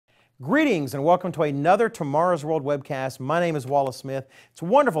Greetings and welcome to another Tomorrow's World webcast. My name is Wallace Smith. It's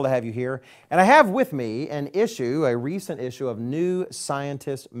wonderful to have you here. And I have with me a recent issue of New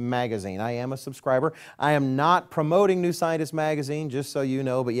Scientist magazine. I am a subscriber. I am not promoting New Scientist magazine, just so you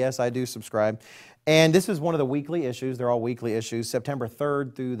know, but yes, I do subscribe. And this is one of the weekly issues. They're all weekly issues, September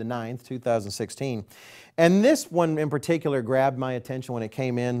 3rd through the 9th, 2016. And this one in particular grabbed my attention when it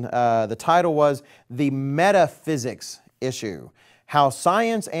came in. The title was The Metaphysics Issue: How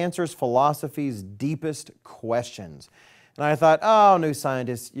Science Answers Philosophy's Deepest Questions. And I thought, oh, New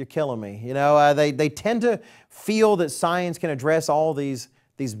Scientists, you're killing me. You know, they tend to feel that science can address all these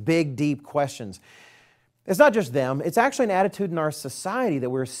big, deep questions. It's not just them. It's actually an attitude in our society that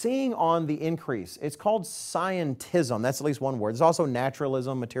we're seeing on the increase. It's called scientism. That's at least one word. There's also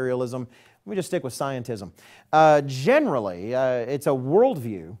naturalism, materialism. Let me just stick with scientism. Generally, it's a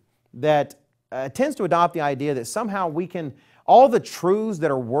worldview that tends to adopt the idea that somehow we can all the truths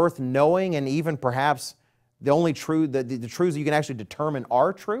that are worth knowing, and even perhaps the only truth, the truths that you can actually determine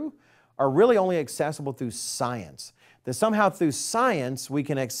are true, are really only accessible through science. That somehow through science we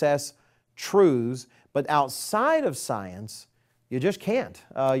can access truths, but outside of science, you just can't.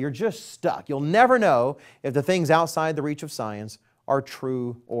 You're just stuck. You'll never know if the things outside the reach of science are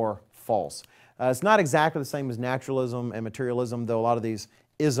true or false. It's not exactly the same as naturalism and materialism, though a lot of these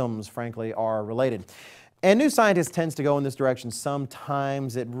isms, frankly, are related. And New Scientist tends to go in this direction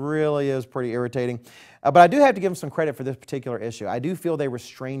sometimes. It really is pretty irritating. But I do have to give them some credit for this particular issue. I do feel they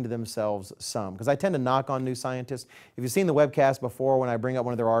restrained themselves some, because I tend to knock on New Scientists. If you've seen the webcast before, when I bring up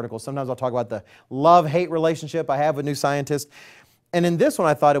one of their articles, sometimes I'll talk about the love-hate relationship I have with New Scientists. And in this one,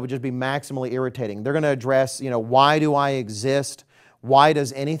 I thought it would just be maximally irritating. They're going to address, why do I exist? Why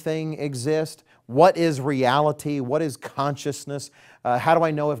does anything exist? What is reality? What is consciousness? How do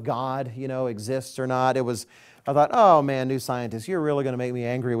I know if God, exists or not? I thought, oh man, New Scientists, you're really going to make me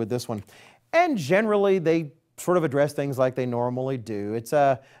angry with this one. And generally, they sort of address things like they normally do. It's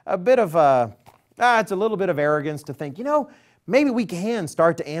it's a little bit of arrogance to think, maybe we can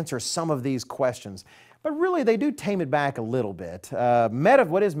start to answer some of these questions. But really, they do tame it back a little bit.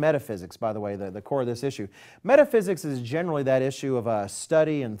 What is metaphysics, by the way, the core of this issue? Metaphysics is generally that issue of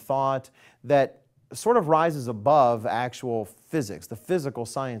study and thought that sort of rises above actual physics, the physical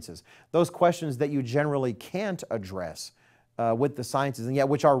sciences. Those questions that you generally can't address with the sciences, and yet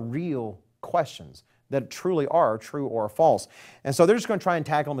which are real questions that truly are true or false. And so they're just going to try and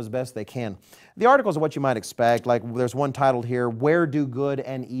tackle them as best they can. The articles are what you might expect. Like there's one titled here, Where Do Good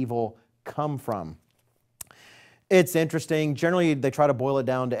and Evil Come From? It's interesting. Generally, they try to boil it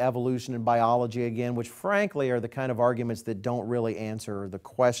down to evolution and biology again, which frankly are the kind of arguments that don't really answer the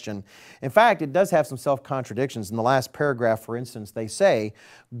question. In fact, it does have some self-contradictions. In the last paragraph, for instance, they say,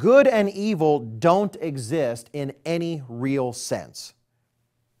 good and evil don't exist in any real sense.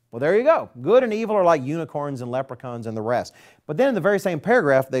 Well, there you go. Good and evil are like unicorns and leprechauns and the rest. But then in the very same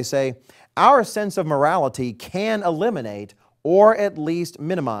paragraph, they say, our sense of morality can eliminate or at least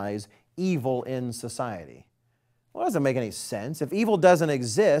minimize evil in society. Well, it doesn't make any sense. If evil doesn't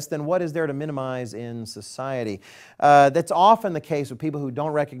exist, then what is there to minimize in society? That's often the case with people who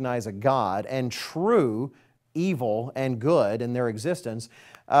don't recognize a God and true evil and good in their existence.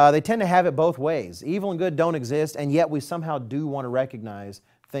 They tend to have it both ways. Evil and good don't exist, and yet we somehow do want to recognize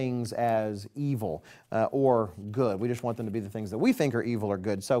things as evil or good. We just want them to be the things that we think are evil or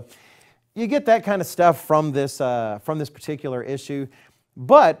good. So you get that kind of stuff from this particular issue.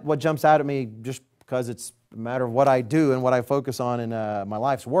 But what jumps out at me, just because it's a matter of what I do and what I focus on in my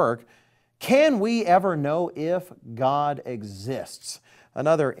life's work, can we ever know if God exists?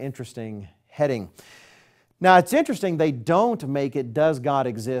 Another interesting heading. Now, it's interesting they don't make it, does God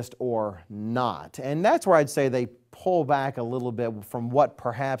exist or not? And that's where I'd say they pull back a little bit from what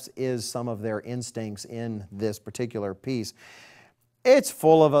perhaps is some of their instincts in this particular piece. It's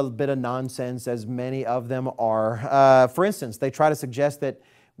full of a bit of nonsense, as many of them are. For instance, they try to suggest that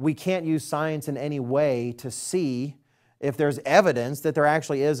we can't use science in any way to see if there's evidence that there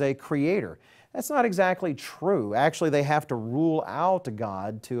actually is a creator. That's not exactly true. Actually, they have to rule out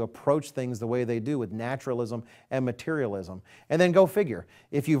God to approach things the way they do with naturalism and materialism. And then go figure.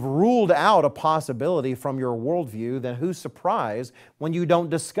 If you've ruled out a possibility from your worldview, then who's surprised when you don't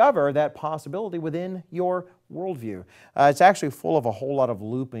discover that possibility within your worldview? It's actually full of a whole lot of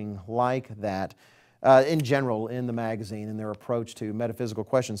looping like that. In general in the magazine and their approach to metaphysical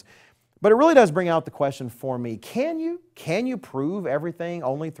questions. But it really does bring out the question for me, can you prove everything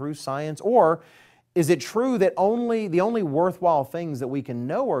only through science? Or is it true that the only worthwhile things that we can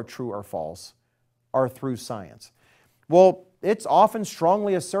know are true or false are through science? Well, it's often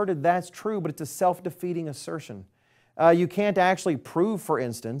strongly asserted that's true, but it's a self-defeating assertion. You can't actually prove, for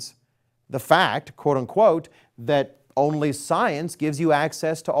instance, the fact, quote unquote, that only science gives you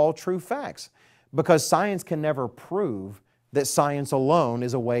access to all true facts, because science can never prove that science alone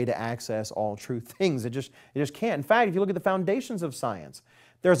is a way to access all true things. It just can't. In fact, if you look at the foundations of science,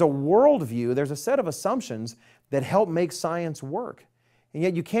 there's a worldview, there's a set of assumptions that help make science work. And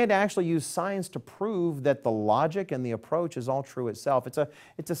yet you can't actually use science to prove that the logic and the approach is all true itself.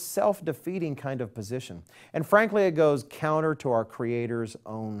 It's a self-defeating kind of position. And frankly, it goes counter to our Creator's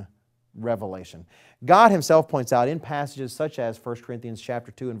own revelation. God Himself points out in passages such as 1 Corinthians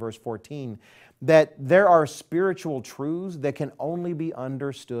chapter 2 and verse 14 that there are spiritual truths that can only be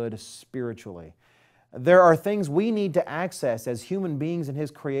understood spiritually. There are things we need to access as human beings in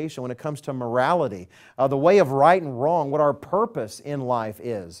His creation when it comes to morality, the way of right and wrong, what our purpose in life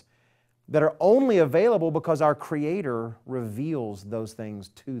is, that are only available because our Creator reveals those things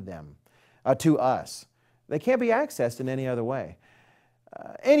to us. They can't be accessed in any other way.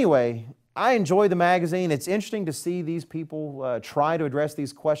 Anyway, I enjoy the magazine. It's interesting to see these people try to address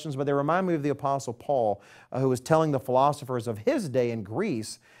these questions, but they remind me of the Apostle Paul, who was telling the philosophers of his day in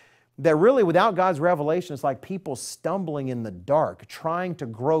Greece that really without God's revelation, it's like people stumbling in the dark, trying to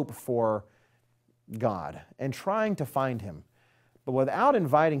grope for God and trying to find Him. But without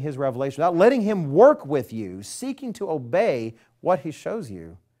inviting His revelation, without letting Him work with you, seeking to obey what He shows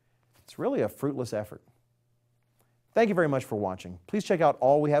you, it's really a fruitless effort. Thank you very much for watching. Please check out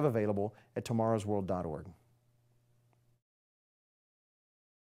all we have available at tomorrowsworld.org.